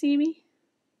can see me.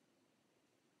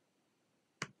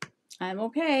 I'm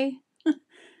okay.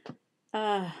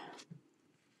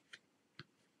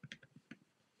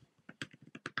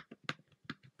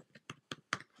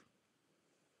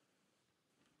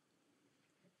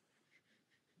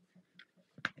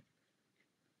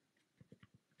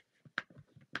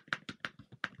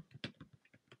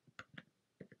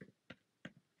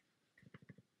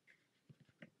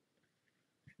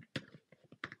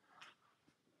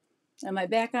 Am I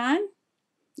back on?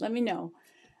 Let me know.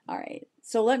 All right.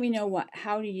 So let me know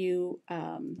how do you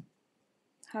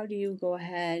go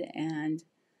ahead and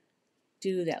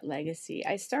do that legacy?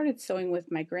 I started sewing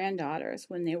with my granddaughters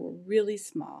when they were really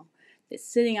small. They're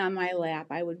sitting on my lap.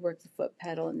 I would work the foot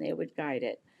pedal and they would guide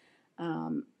it.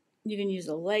 You can use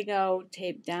a Lego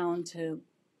tape down to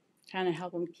kind of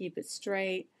help them keep it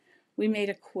straight. We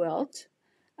made a quilt.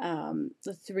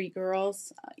 The three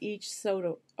girls each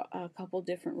sewed a couple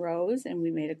different rows, and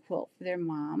we made a quilt for their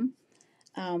mom.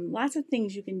 Lots of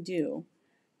things you can do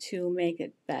to make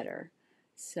it better.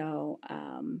 So,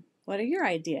 what are your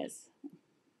ideas?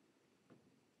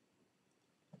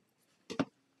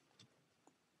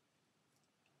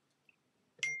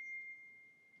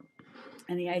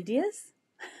 Any ideas?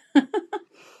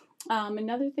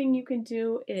 Another thing you can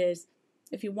do is,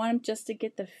 if you want them just to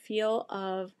get the feel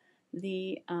of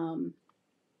the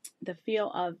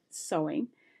feel of sewing,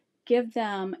 give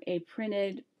them a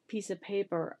printed piece of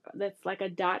paper that's like a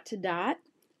dot to dot,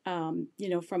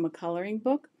 from a coloring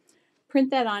book. Print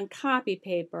that on copy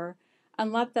paper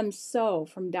and let them sew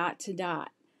from dot to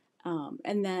dot.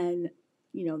 And then,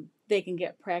 they can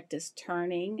get practice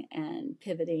turning and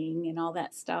pivoting and all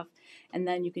that stuff. And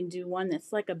then you can do one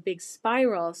that's like a big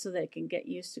spiral so they can get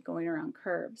used to going around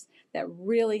curves. That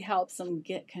really helps them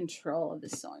get control of the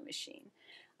sewing machine.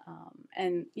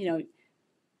 And,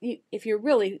 if you're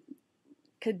really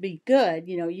could be good,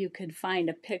 you could find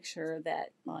a picture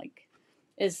that like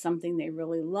is something they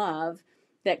really love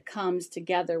that comes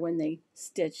together when they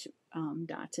stitch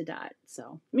dot to dot.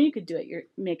 So you could do it,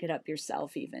 make it up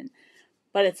yourself even,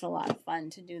 but it's a lot of fun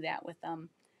to do that with them,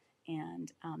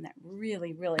 and that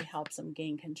really, really helps them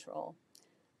gain control.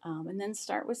 And then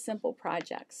start with simple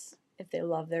projects. If they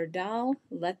love their doll,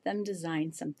 let them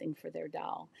design something for their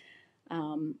doll.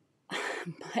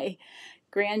 My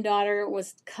granddaughter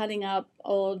was cutting up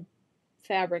old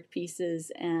fabric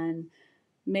pieces and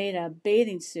made a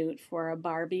bathing suit for a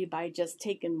Barbie by just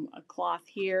taking a cloth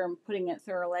here and putting it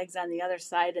through her legs on the other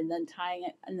side and then tying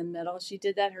it in the middle. She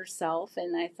did that herself,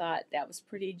 and I thought that was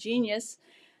pretty genius.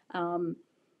 A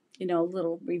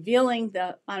little revealing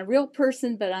on a real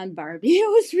person, but on Barbie, it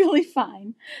was really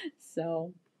fine.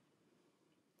 So,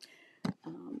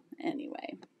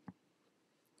 anyway,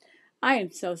 I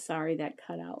am so sorry that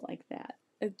cut out like that.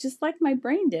 Just like my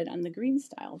brain did on the green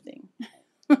style thing.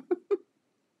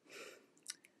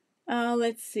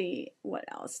 Let's see, what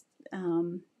else?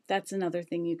 That's another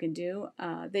thing you can do.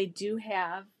 They do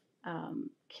have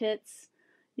kits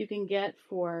you can get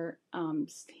for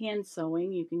hand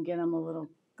sewing. You can get them a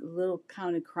little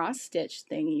kind of cross stitch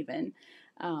thing even,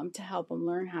 to help them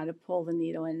learn how to pull the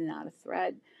needle in and out of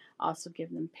thread. Also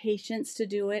give them patience to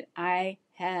do it. I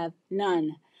have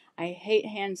none. I hate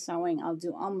hand sewing. I'll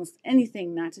do almost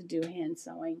anything not to do hand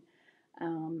sewing.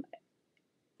 And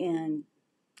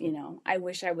I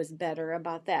wish I was better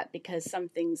about that, because some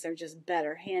things are just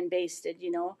better hand basted,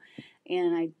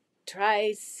 and I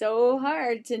try so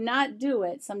hard to not do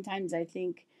it. Sometimes I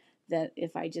think that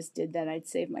if I just did that, I'd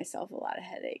save myself a lot of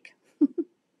headache.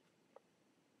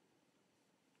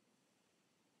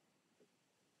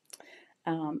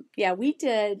 We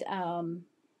did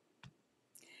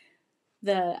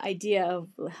the idea of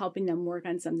helping them work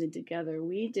on something together.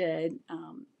 We did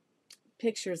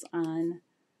pictures on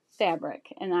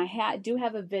fabric, and I do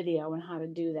have a video on how to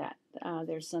do that.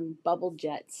 There's some bubble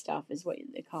jet stuff is what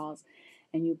it calls,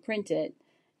 and you print it,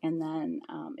 and then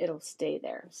it'll stay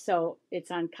there. So it's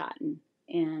on cotton,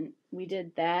 and we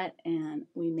did that, and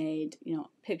we made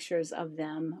pictures of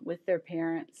them with their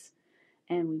parents,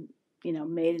 and we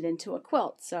made it into a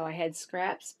quilt. So I had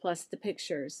scraps plus the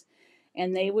pictures,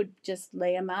 and they would just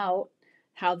lay them out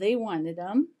how they wanted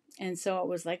them. And so it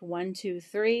was like 1, 2,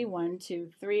 3, 1, 2,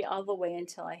 3, all the way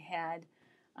until I had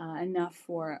enough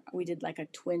we did like a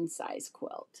twin size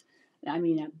quilt. I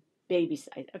mean, a baby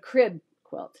size, a crib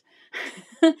quilt.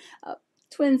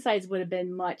 Twin size would have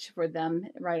been much for them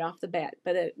right off the bat,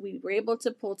 but we were able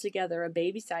to pull together a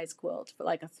baby size quilt for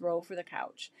like a throw for the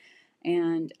couch.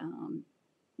 And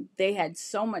they had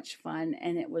so much fun,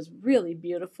 and it was really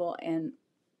beautiful. And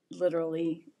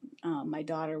literally, my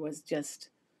daughter was just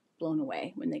blown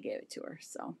away when they gave it to her.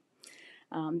 So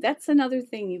that's another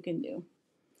thing you can do.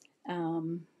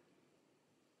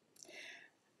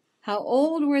 How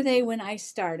old were they when I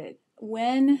started?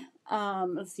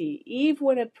 Let's see, Eve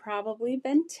would have probably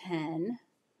been 10.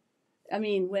 I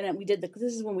mean,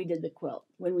 this is when we did the quilt.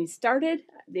 When we started,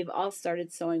 they've all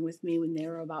started sewing with me when they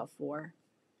were about 4.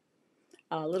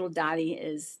 Little Dottie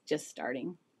is just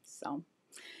starting. So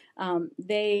when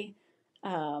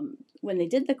they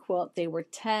did the quilt, they were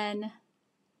 10,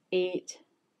 8,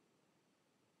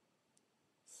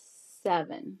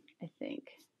 7, I think.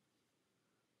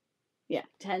 Yeah,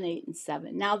 10, 8, and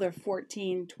 7. Now they're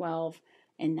 14, 12,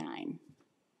 and 9.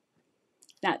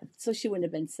 So she wouldn't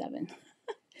have been 7.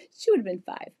 She would have been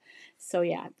 5. So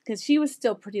yeah, because she was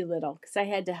still pretty little, because I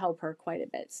had to help her quite a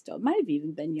bit still. Might have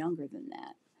even been younger than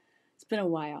that. It's been a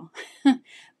while.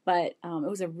 But it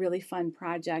was a really fun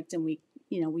project, and we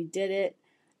did it.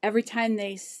 Every time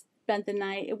they spent the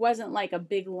night. It wasn't like a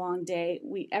big long day.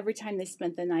 Every time they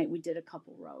spent the night, we did a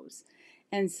couple rows.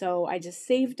 And so I just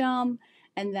saved them,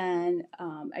 and then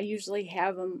I usually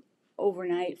have them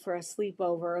overnight for a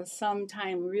sleepover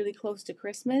sometime really close to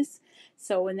Christmas.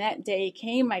 So when that day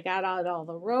came, I got out all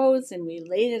the rows and we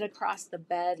laid it across the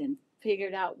bed and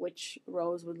figured out which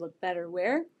rows would look better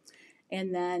where.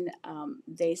 And then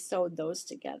they sewed those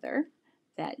together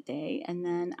that day, and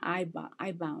then I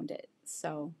bound it.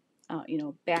 So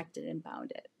backed it and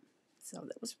bound it. So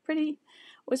that was pretty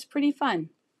fun.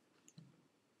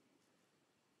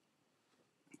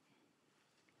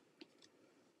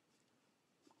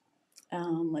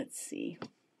 Let's see.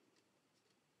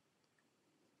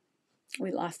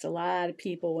 We lost a lot of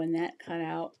people when that cut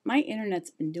out. My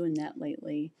internet's been doing that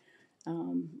lately.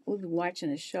 We'll be watching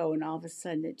a show and all of a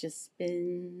sudden it just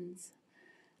spins.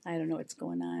 I don't know what's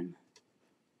going on.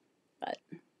 But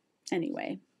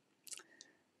anyway,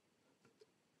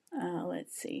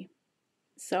 let's see.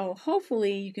 So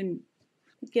hopefully you can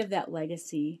give that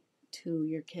legacy to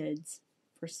your kids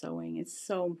for sewing. It's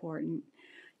so important.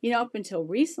 Up until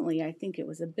recently, I think it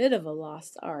was a bit of a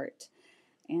lost art.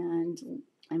 And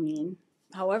I mean,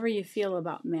 however you feel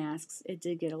about masks, it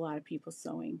did get a lot of people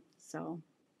sewing. So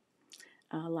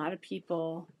a lot of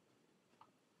people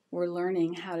were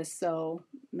learning how to sew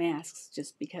masks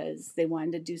just because they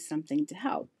wanted to do something to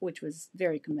help, which was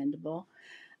very commendable.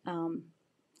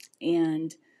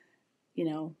 And,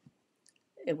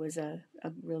 it was a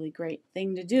really great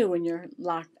thing to do when you're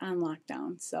on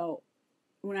lockdown. So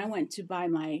when I went to buy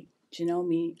my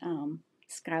Janome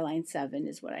Skyline 7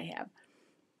 is what I have,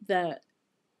 the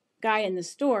guy in the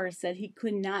store said he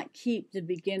could not keep the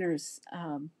beginners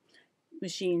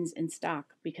machines in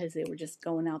stock because they were just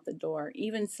going out the door.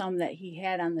 Even some that he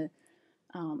had on the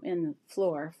in the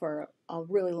floor for a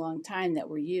really long time that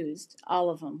were used, all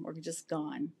of them were just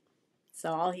gone.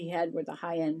 So all he had were the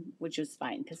high end, which was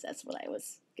fine because that's what I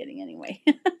was getting anyway.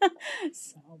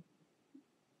 So,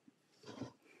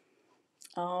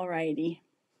 alrighty.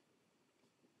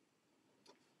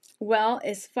 Well,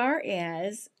 as far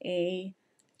as a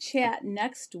chat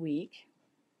next week,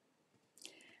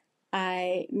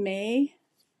 I may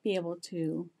be able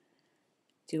to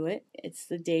do it. It's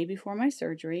the day before my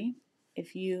surgery.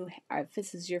 If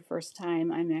this is your first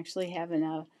time, I'm actually having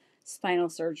a spinal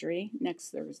surgery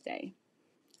next Thursday,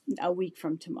 a week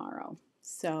from tomorrow.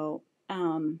 So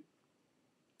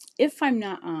if I'm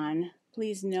not on,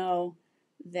 please know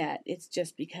that it's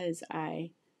just because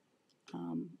I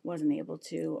wasn't able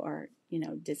to, or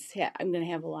I'm going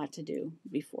to have a lot to do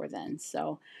before then.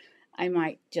 So I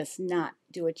might just not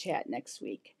do a chat next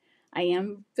week. I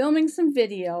am filming some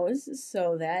videos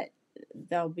so that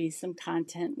there'll be some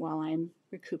content while I'm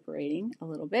recuperating a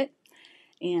little bit.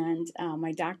 And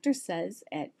my doctor says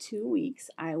at 2 weeks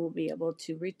I will be able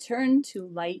to return to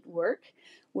light work,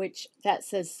 which that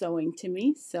says sewing to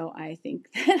me. So I think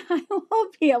that I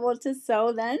will be able to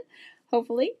sew then,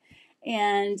 hopefully,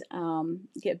 and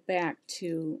get back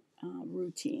to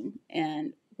routine,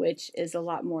 and which is a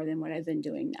lot more than what I've been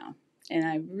doing now. And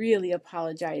I really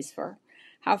apologize for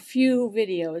how few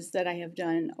videos that I have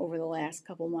done over the last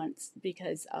couple months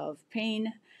because of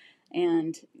pain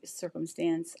and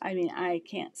circumstance. I mean, I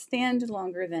can't stand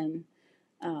longer than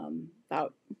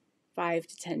about 5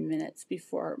 to 10 minutes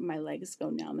before my legs go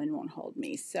numb and won't hold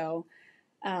me. So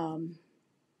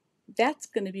that's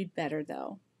going to be better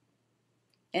though.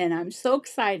 And I'm so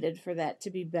excited for that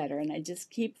to be better. And I just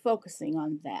keep focusing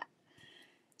on that.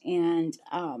 And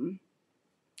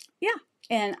yeah.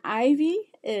 And Ivy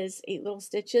is 8 Little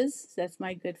Stitches. That's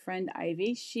my good friend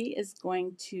Ivy. She is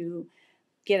going to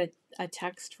get a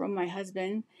text from my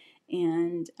husband,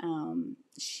 and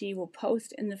she will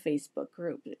post in the Facebook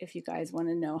group if you guys want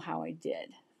to know how I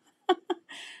did.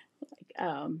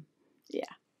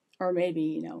 Yeah. Or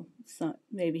maybe,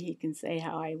 maybe he can say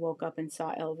how I woke up and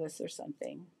saw Elvis or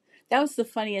something. That was the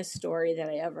funniest story that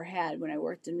I ever had when I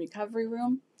worked in recovery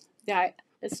room.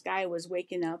 This guy was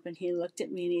waking up and he looked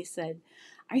at me and he said,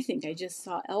 "I think I just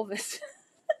saw Elvis."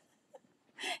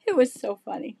 It was so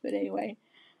funny. But anyway,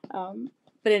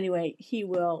 he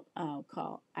will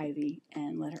call Ivy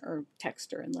and or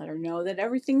text her and let her know that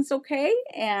everything's okay.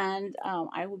 And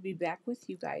I will be back with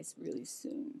you guys really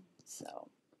soon. So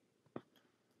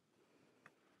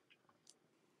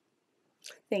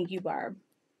thank you, Barb.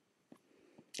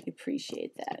 I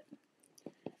appreciate that.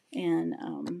 And,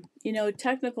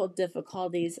 technical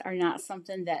difficulties are not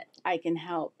something that I can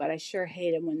help, but I sure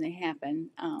hate them when they happen,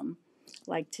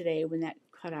 like today when that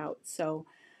cut out. So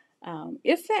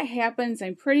if that happens,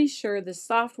 I'm pretty sure the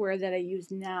software that I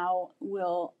use now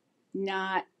will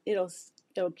not, it'll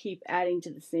keep adding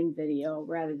to the same video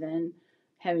rather than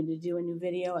having to do a new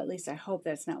video. At least I hope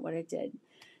that's not what it did.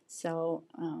 So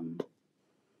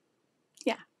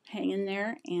yeah, hang in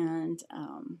there, and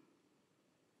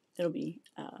it'll be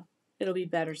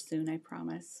better soon, I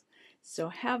promise. So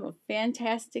have a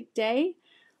fantastic day.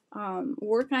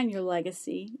 Work on your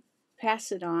legacy,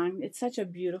 pass it on. It's such a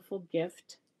beautiful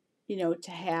gift, you know,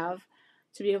 to have,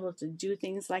 to be able to do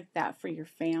things like that for your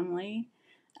family.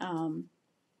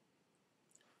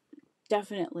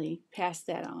 Definitely pass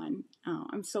that on.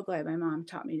 I'm so glad my mom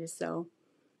taught me to sew,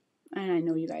 and I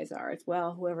know you guys are as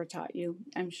well. Whoever taught you,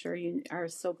 I'm sure you are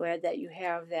so glad that you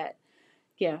have that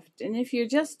gift. And if you're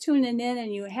just tuning in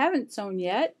and you haven't sewn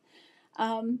yet,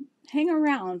 hang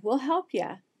around. We'll help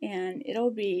you, and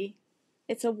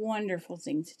it's a wonderful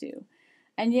thing to do.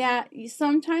 And yeah,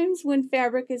 sometimes when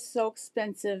fabric is so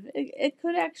expensive, it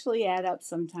could actually add up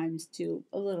sometimes to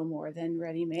a little more than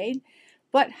ready-made.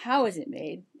 But how is it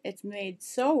made? It's made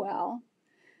so well.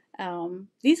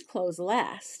 These clothes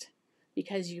last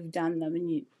because you've done them,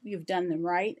 and you've done them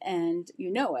right, and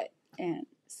you know it. And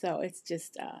so it's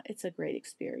just it's a great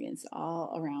experience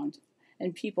all around.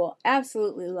 And people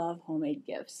absolutely love homemade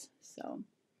gifts. So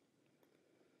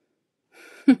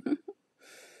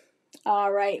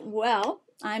all right, well,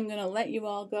 I'm going to let you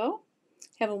all go.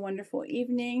 Have a wonderful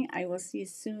evening. I will see you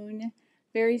soon,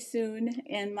 very soon.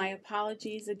 And my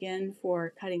apologies again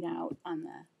for cutting out on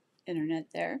the internet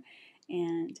there.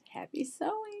 And happy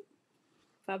sewing.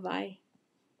 Bye-bye.